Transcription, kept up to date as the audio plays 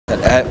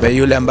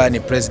yule ambaye ni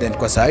president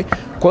kwa sai.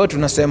 Kwa hiyo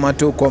tunasema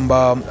tu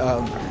kwamba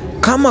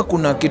kama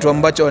kuna kitu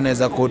ambacho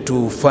wanaweza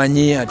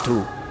kutufanyia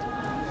tu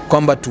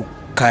kwamba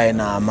tukae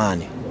na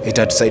amani,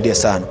 itatusaidia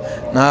sana.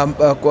 Na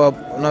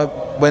na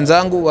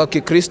wenzangu wa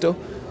Kikristo,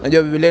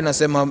 najua Biblia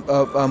inasema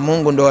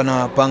Mungu ndo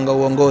anapanga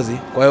uongozi.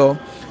 Kwa hiyo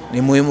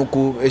ni muhimu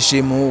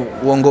kuheshimu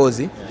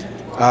uongozi.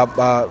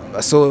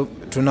 So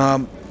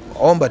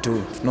tunaomba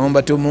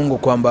tu Mungu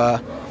kwamba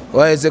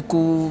waweze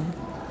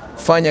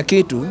kufanya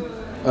kitu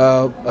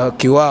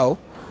kiwao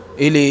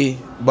ili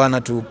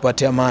bwana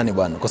tupate amani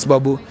bwana, kwa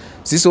sababu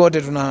sisi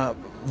wote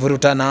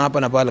tunavurutana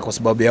hapa na pale kwa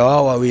sababu ya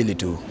wao wawili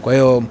tu. Kwa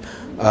hiyo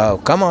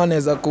kama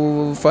wanaweza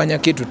kufanya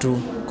kitu tu,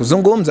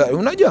 kuzungumza,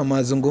 unajua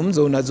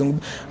mazungumzo,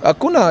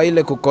 hakuna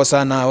ile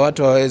kukosana,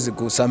 watu hawezi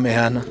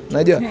kusamehana,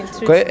 unajua.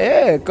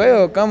 Kwa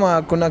hiyo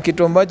kama kuna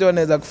kitu ambacho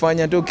wanaweza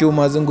kufanya tu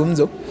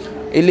kiumazungumzo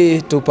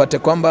ili tupate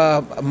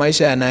kwamba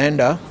maisha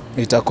yanaenda,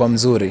 itakuwa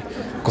mzuri.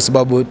 Kwa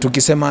sababu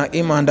tukisema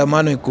hii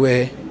maandamano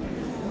ikuwe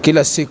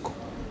kila siku,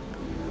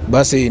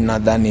 basi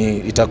nadhani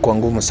itakuwa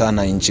ngumu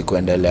sana nchi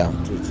kuendelea.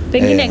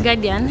 Pengine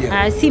Guardian,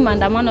 si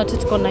maandamano tu,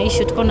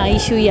 tuko na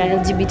issue ya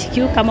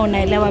LGBTQ kama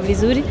unaelewa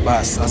vizuri.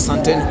 Bas,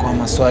 asanteni kwa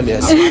maswali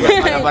ya siku.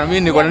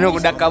 Mimi niko nani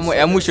kudaka kama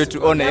ya mwisho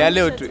tuone ya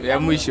leo tu ya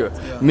mwisho.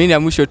 Mimi ya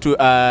mwisho tu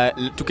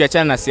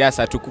tukiachana na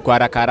siasa tu kwa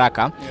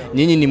haraka.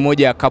 Nyinyi ni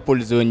moja ya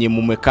couples wenye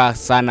mumekaa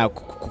sana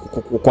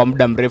kwa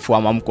muda mrefu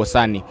ama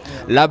mkosani.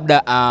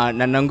 Labda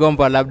na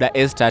nangomba labda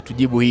Esther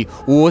tujibu hii.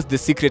 What was the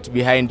secret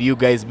behind you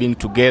guys being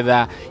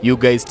together, you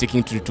guys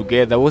sticking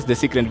together? What's the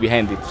secret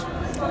behind it?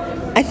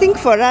 I think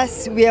for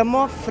us, we are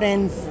more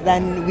friends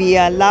than we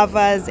are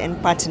lovers and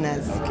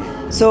partners.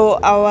 So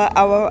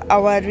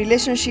our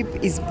relationship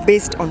is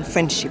based on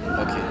friendship.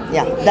 Okay.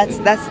 Yeah, that's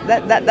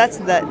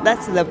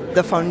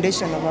the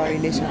foundation of our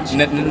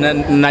relationship.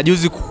 Na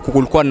juzi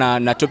kulikuwa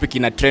na topic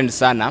ina trend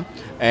sana.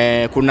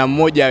 Kuna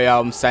mmoja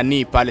ya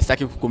msanii pale,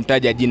 sitaki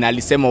kumtaja jina,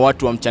 alisema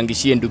watu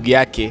wamchangishie ndugu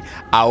yake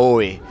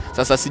aoe.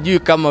 Sasa sijui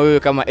kama wewe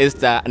kama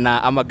Esther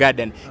na ama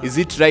Garden, is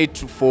it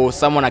right for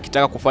someone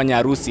akitaka kufanya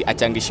harusi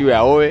achangishiwe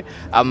aoe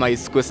ama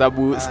kwa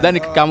sababu sidhani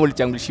kama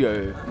ulichangishiwa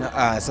wewe?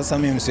 Sasa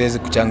mimi siwezi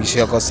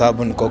kuchangishiwa kwa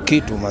sababu niko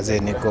kitu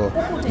mazee,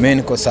 mimi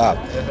niko sawa.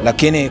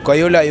 Lakini kwa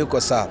yule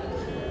yuko sawa.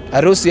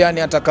 Harusi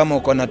yani hata kama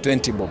uko na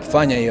 20 bob,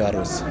 fanya hiyo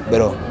harusi.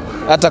 Bro,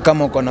 hata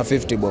kama uko na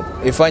 50 bob,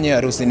 ifanye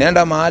harusi.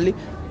 Nenda mahali,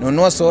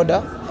 nunua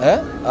soda,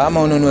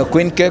 ama ununue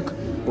queen cake,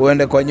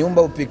 uende kwa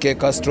nyumba upike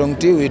ka strong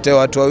tea, uite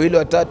watu wawili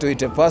watatu,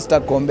 uite pasta,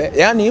 kombe.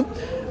 Yani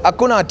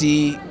hakuna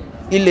ati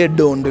ile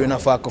dondo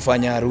inafaa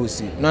kufanya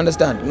harusi. You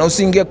understand? Na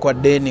usiingie kwa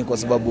deni kwa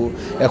sababu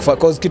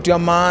cause kitu ya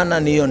maana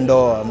ni hiyo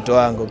ndoa, mtu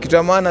wangu. Kitu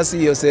ya maana si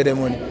hiyo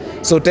ceremony.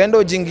 So tendo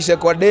ujingishe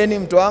kwa deni,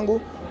 mtu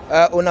wangu.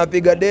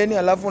 Unapiga deni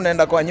alafu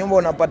unaenda kwa nyumba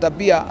unapata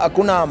pia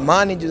hakuna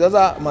amani.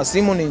 Sasa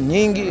masimu ni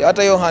nyingi,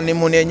 hata hiyo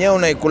honeymoon yenyewe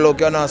unaikula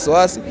ukiwa na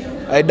wasiwasi,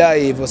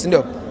 haidai hivyo, si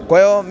ndio? Kwa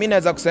hiyo mimi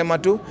naweza kusema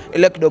tu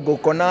ile kidogo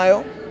uko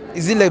nayo,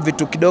 zile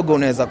vitu kidogo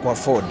unaweza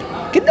kuafford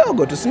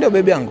kidogo tu, si ndio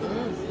baby yangu?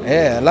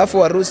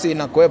 Alafu harusi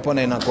inakuepo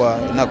na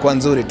inakuwa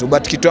nzuri tu,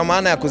 but kitu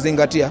maana ya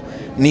kuzingatia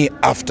ni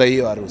after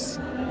hiyo harusi.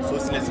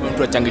 So si lazima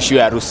mtu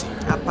achangishiwe harusi?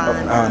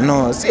 Hapana.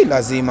 No, si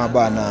lazima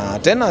bana.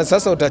 Tena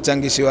sasa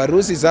utachangishiwa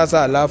harusi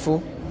sasa,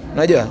 alafu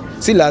unajua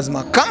si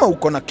lazima. Kama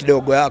uko na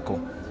kidogo yako,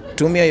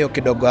 tumia hiyo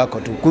kidogo yako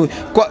tu.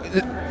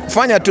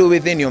 Fanya tu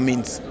within your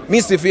means.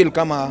 Mimi si feel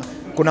kama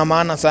kuna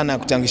maana sana ya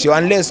kuchangishiwa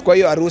unless kwa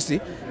hiyo harusi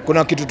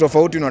kuna kitu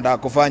tofauti unataka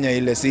kufanya,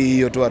 ile si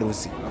hiyo tu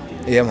harusi.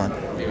 Yeah man.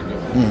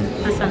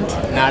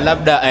 Asante. Na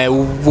labda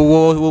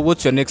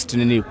what's your next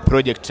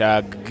project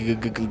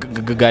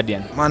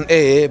Guardian? Man,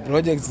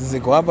 projects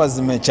ziko hapa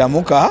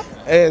zimechamuka,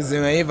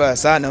 zimeiva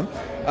sana.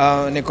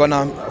 Niko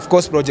na of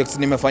course projects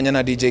nimefanya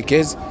na DJ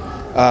Case.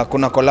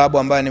 Kuna collab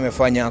ambayo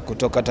nimefanya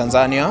kutoka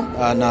Tanzania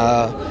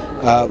na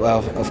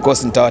of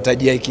course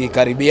nitawatajia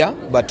ikikaribia,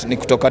 but ni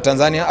kutoka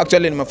Tanzania.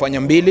 Actually nimefanya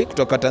 2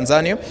 kutoka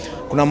Tanzania.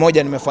 Kuna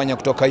moja nimefanya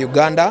kutoka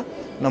Uganda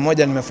na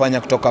moja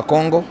nimefanya kutoka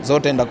Congo.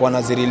 Zote ndakuwa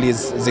na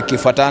release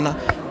zikifuatana.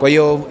 Kwa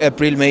hiyo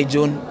April, May,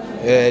 June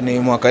ni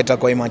mwaka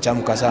itakuwa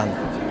imachamka sana.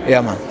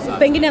 Yeah man.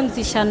 Pengine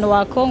msishano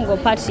wa Congo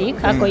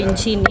Patrick ako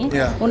nchini.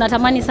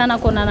 Unatamani sana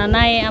kuonana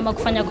naye ama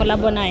kufanya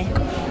collab naye?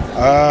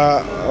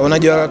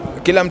 Unajua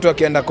kila mtu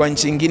akienda kwa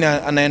nchi nyingine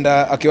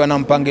anaenda akiwa na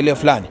mpangilio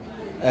fulani.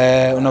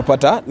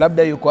 Unapata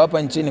labda yuko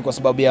hapa nchini kwa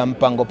sababu ya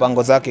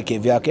mpango zake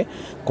kivyake.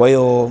 Kwa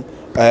hiyo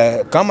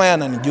kama yeye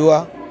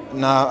ananijua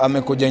na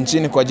amekuja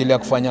nchini kwa ajili ya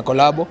kufanya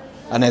kolabo,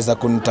 anaweza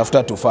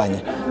kunitafuta tufanye.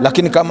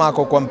 Lakini kama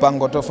ako kwa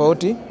mpango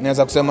tofauti,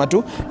 naweza kusema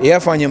tu yeye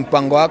afanye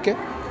mpango wake.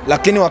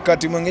 Lakini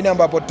wakati mwingine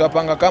ambapo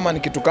tutapanga kama ni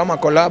kitu kama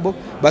kolabo,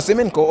 basi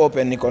mimi niko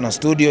open, niko na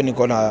studio,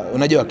 niko na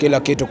unajua kila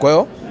kitu. Kwa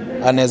hiyo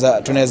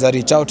tunaweza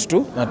reach out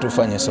tu na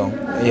tufanye song.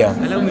 Yeah.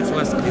 Allow me to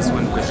ask this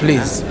one question.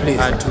 Please.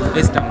 To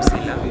Esther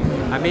Musila.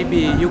 maybe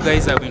you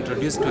guys have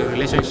introduced to a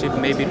relationship,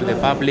 maybe to the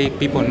public,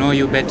 people know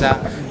you better.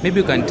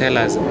 Maybe you can tell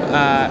us,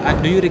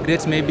 do you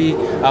regret maybe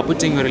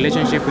putting your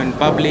relationship in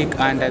public?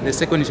 And the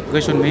second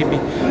question, maybe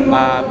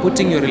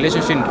putting your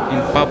relationship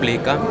in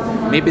public,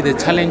 maybe the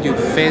challenge you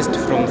faced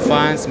from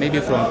fans, maybe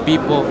from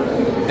people,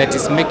 that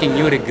is making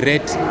you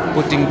regret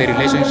putting the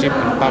relationship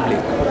in public.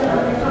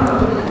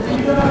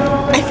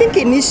 I think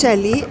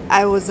initially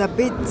I was a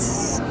bit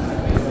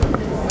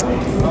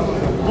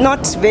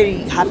not very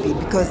happy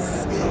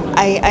because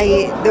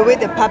the way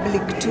the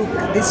public took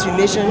this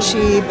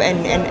relationship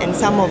and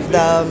some of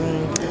the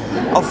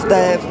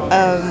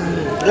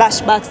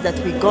lashbacks that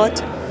we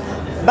got.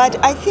 But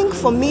I think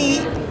for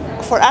me,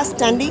 for us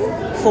standing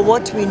for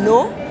what we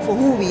know, for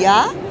who we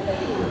are,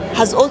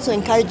 has also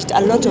encouraged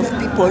a lot of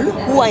people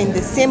who are in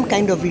the same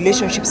kind of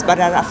relationships but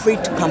are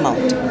afraid to come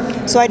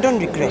out. So I don't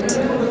regret,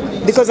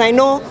 because I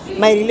know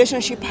my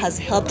relationship has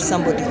helped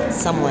somebody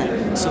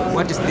somewhere. So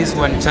what is this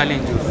one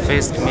challenge you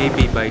faced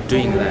maybe by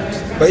doing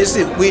that? But you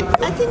see,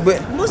 I think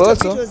most of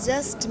it was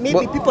just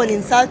maybe people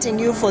insulting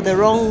you for the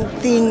wrong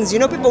things, you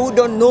know, people who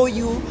don't know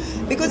you.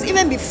 Because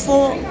even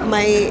before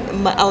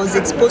I was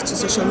exposed to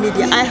social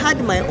media, I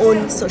had my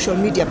own social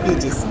media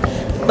pages,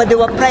 but they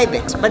were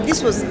private. But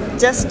this was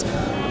just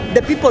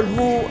the people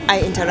who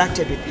I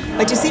interacted with.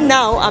 But you see,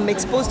 now I'm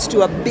exposed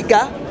to a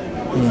bigger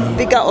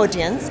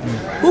audience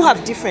who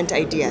have different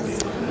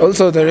ideas.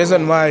 Also, the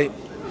reason why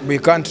we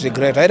can't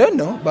regret, I don't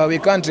know, but we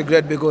can't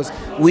regret because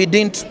we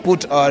didn't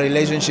put our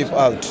relationship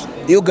out.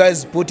 You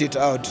guys put it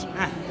out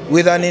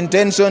with an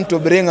intention to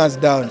bring us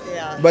down.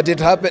 Yeah. But it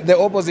happened, the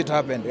opposite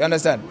happened, you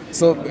understand?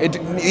 So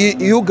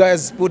you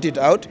guys put it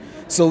out,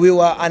 so we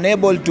were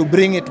unable to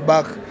bring it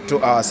back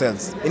to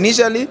ourselves.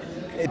 Initially,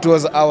 it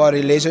was our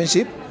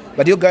relationship,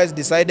 but you guys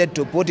decided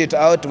to put it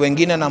out,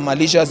 wengine na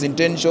malicious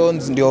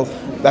intentions, ndio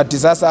that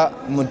sasa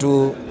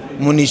mtu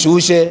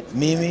munishushe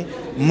mimi,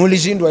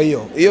 mulishindwa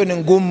hiyo ni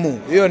ngumu,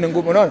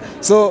 unaona?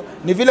 So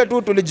ni vile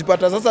tu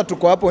tulijipata sasa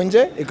tuko hapo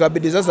nje,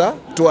 ikabidi sasa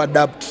tu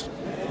adapt.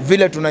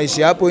 Vile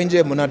tunaishi hapo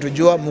nje,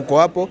 mnatujua, mko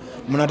hapo,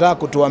 mnataka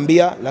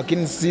kutuambia,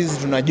 lakini sisi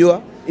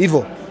tunajua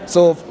hivyo.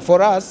 So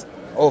for us,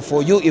 or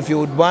for you, if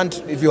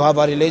you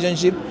have a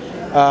relationship,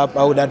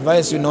 I would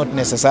advise you not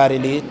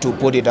necessarily to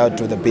put it out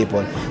to the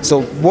people.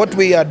 So what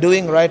we are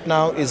doing right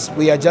now is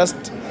we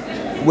adjusted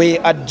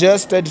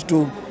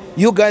to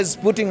you guys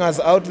putting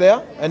us out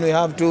there, and we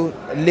have to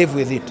live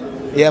with it.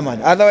 Yeah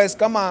man. Otherwise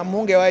kama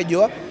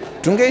mungewaijua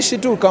tungeishi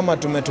tu kama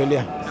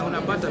tumetulia. Na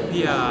unapata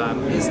pia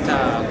Esther,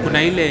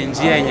 kuna ile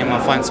njia yenye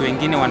mafans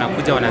wengine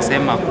wanakuja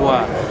wanasema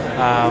kuwa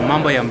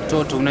mambo ya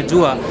mtoto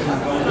unajua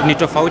ni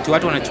tofauti,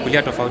 watu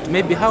wanachukulia tofauti.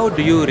 Maybe how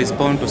do you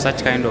respond to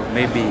such kind of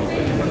maybe?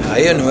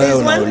 Hiyo ni wewe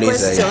unauliza.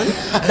 There's one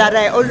question that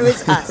I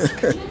always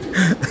ask.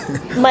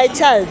 My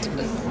child,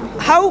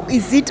 how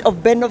is it of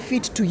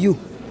benefit to you?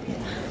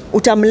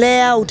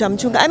 Utamlea,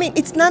 utamchunga. I mean,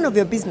 it's none of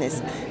your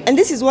business. And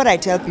this is what I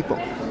tell people.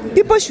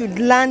 People should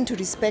learn to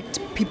respect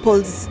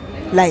people's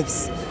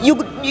lives.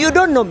 You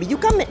don't know me.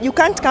 You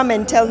can't come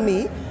and tell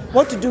me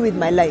what to do with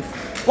my life.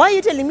 Why are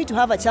you telling me to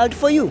have a child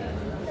for you?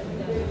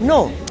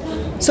 No.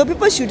 So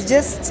people should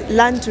just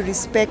learn to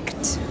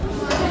respect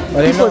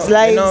people's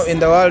lives. You know, in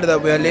the world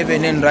that we are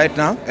living in right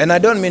now, and I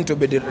don't mean to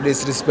be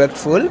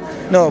disrespectful.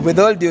 No, with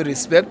all due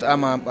respect,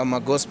 I'm a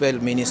gospel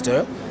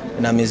minister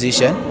and a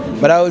musician.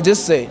 But I will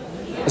just say,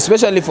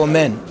 especially for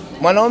men,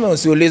 mwanaume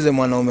usiulize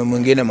mwanaume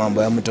mwingine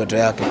mambo ya mtoto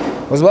yake.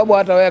 Kwa sababu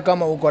hata wewe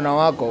kama uko na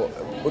wako,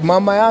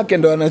 mama yake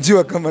ndo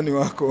anajua kama ni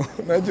wako.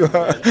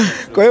 Unajua?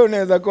 Kwa hiyo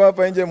unaweza kuwa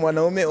hapa nje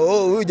mwanaume,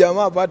 huyu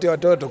jamaa apate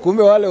watoto,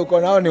 kumbe wale uko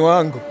nao ni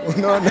wangu.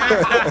 Unaona?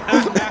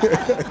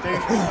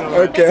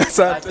 Okay,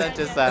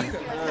 asante sana.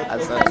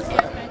 Asante.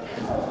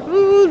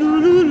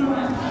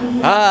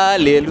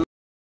 Hallelujah.